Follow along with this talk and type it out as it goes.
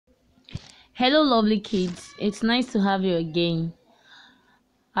Hello, lovely kids. It's nice to have you again.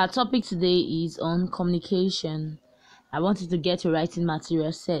 Our topic today is on communication. I want you to get your writing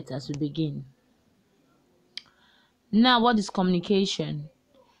material set as we begin. Now, what is communication?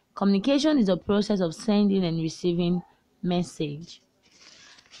 Communication is a process of sending and receiving message.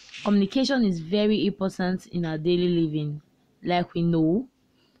 Communication is very important in our daily living. Like we know,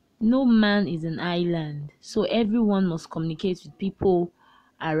 no man is an island, so everyone must communicate with people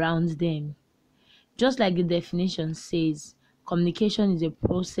around them. Just like the definition says, communication is a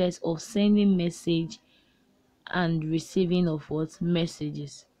process of sending message and receiving of what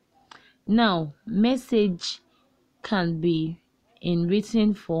messages. Now, message can be in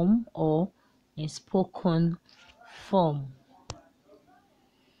written form or in spoken form.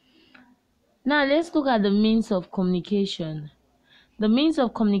 Now, let's look at the means of communication. The means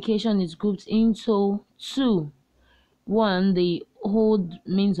of communication is grouped into two. One, the old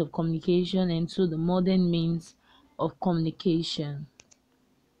means of communication, and two, the modern means of communication.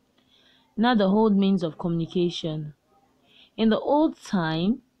 Now, the old means of communication. In the old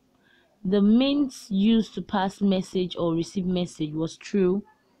time, the means used to pass message or receive message was through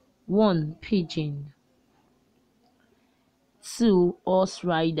 1. Pigeon, 2. Horse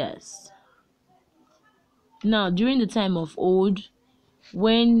riders. Now, during the time of old,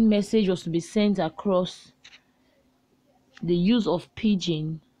 when message was to be sent across, the use of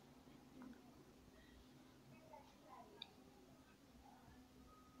pigeon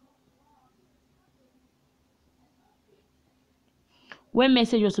when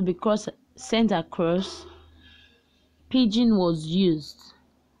message was to be sent across, pigeon was used,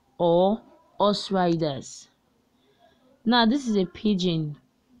 or horse riders. Now, this is a pigeon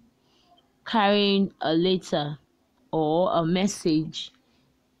carrying a letter or a message.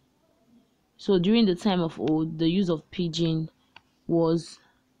 So during the time of old, the use of pigeon was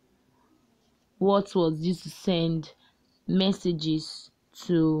what was used to send messages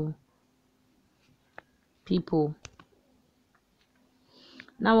to people.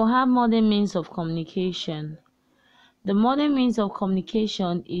 Now we'll have modern means of communication. The modern means of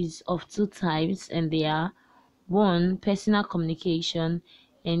communication is of two types, and they are 1. Personal communication,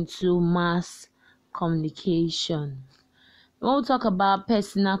 and 2. Mass communication. When we talk about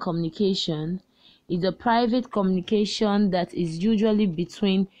personal communication, it's a private communication that is usually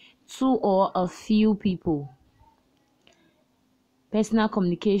between two or a few people. Personal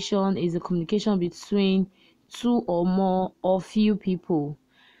communication is a communication between two or more or few people.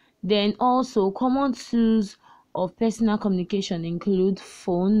 Then also, common tools of personal communication include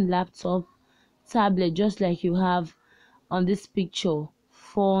phone, laptop, tablet, just like you have on this picture: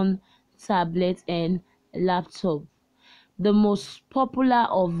 phone, tablet, and laptop. The most popular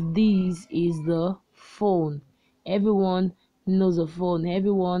of these is the phone. Everyone knows a phone.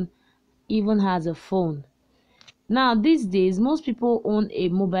 Everyone even has a phone. Now, these days, most people own a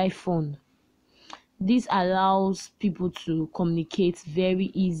mobile phone. This allows people to communicate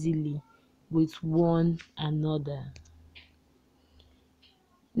very easily with one another.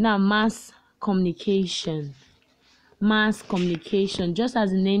 Now, mass communication. Mass communication, just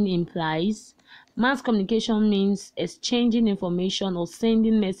as the name implies, mass communication means exchanging information or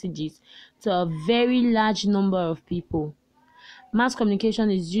sending messages to a very large number of people. Mass communication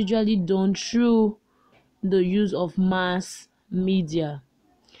is usually done through the use of mass media.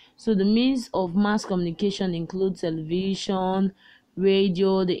 So the means of mass communication include television,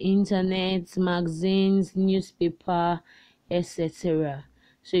 radio, the internet, magazines, newspaper, etc.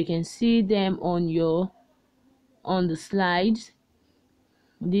 So you can see them on the slides.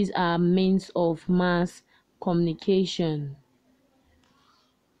 These are means of mass communication.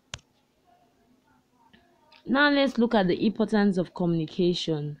 Now let's look at the importance of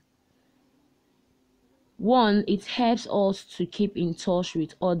communication. 1. It helps us to keep in touch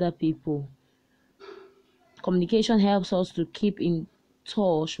with other people. Communication helps us to keep in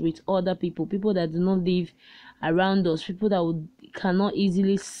touch with other people that do not live around us, people that we cannot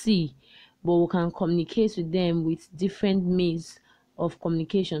easily see, but we can communicate with them with different means of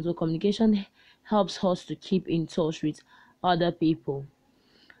communication. So communication helps us to keep in touch with other people.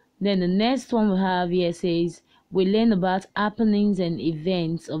 Then the next one we have here says we learn about happenings and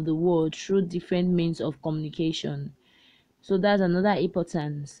events of the world through different means of communication. So that's another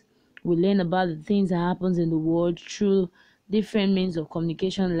importance. We learn about the things that happens in the world through different means of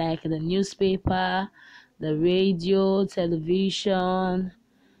communication, like the newspaper, the radio, television,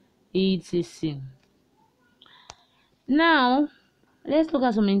 etc. Now, let's look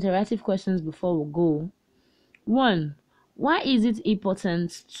at some interactive questions before we go. 1. Why is it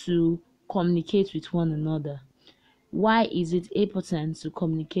important to communicate with one another? Why is it important to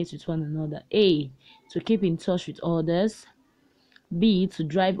communicate with one another? A. To keep in touch with others. B. To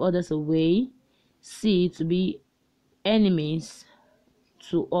drive others away. C. To be enemies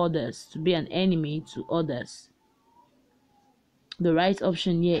to others. To be an enemy to others. The right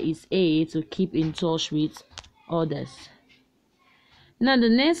option here is A. To keep in touch with others. Now the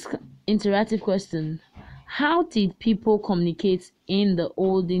next interactive question. How did people communicate in the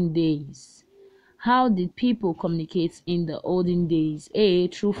olden days? How did people communicate in the olden days? A.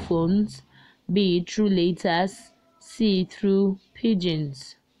 Through phones. B. Through letters. C. Through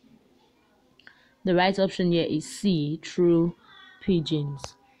pigeons. The right option here is C. Through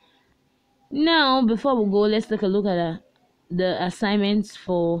pigeons. Now, before we go, let's take a look at the assignments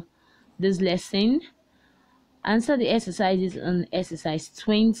for this lesson. Answer the exercises on exercise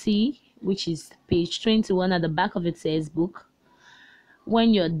 20, which is page 21 at the back of the textbook.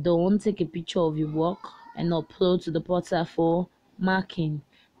 When you're done, take a picture of your work and upload to the portal for marking.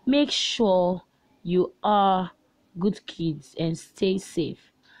 Make sure you are good kids and stay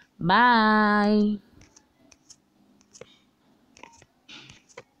safe. Bye.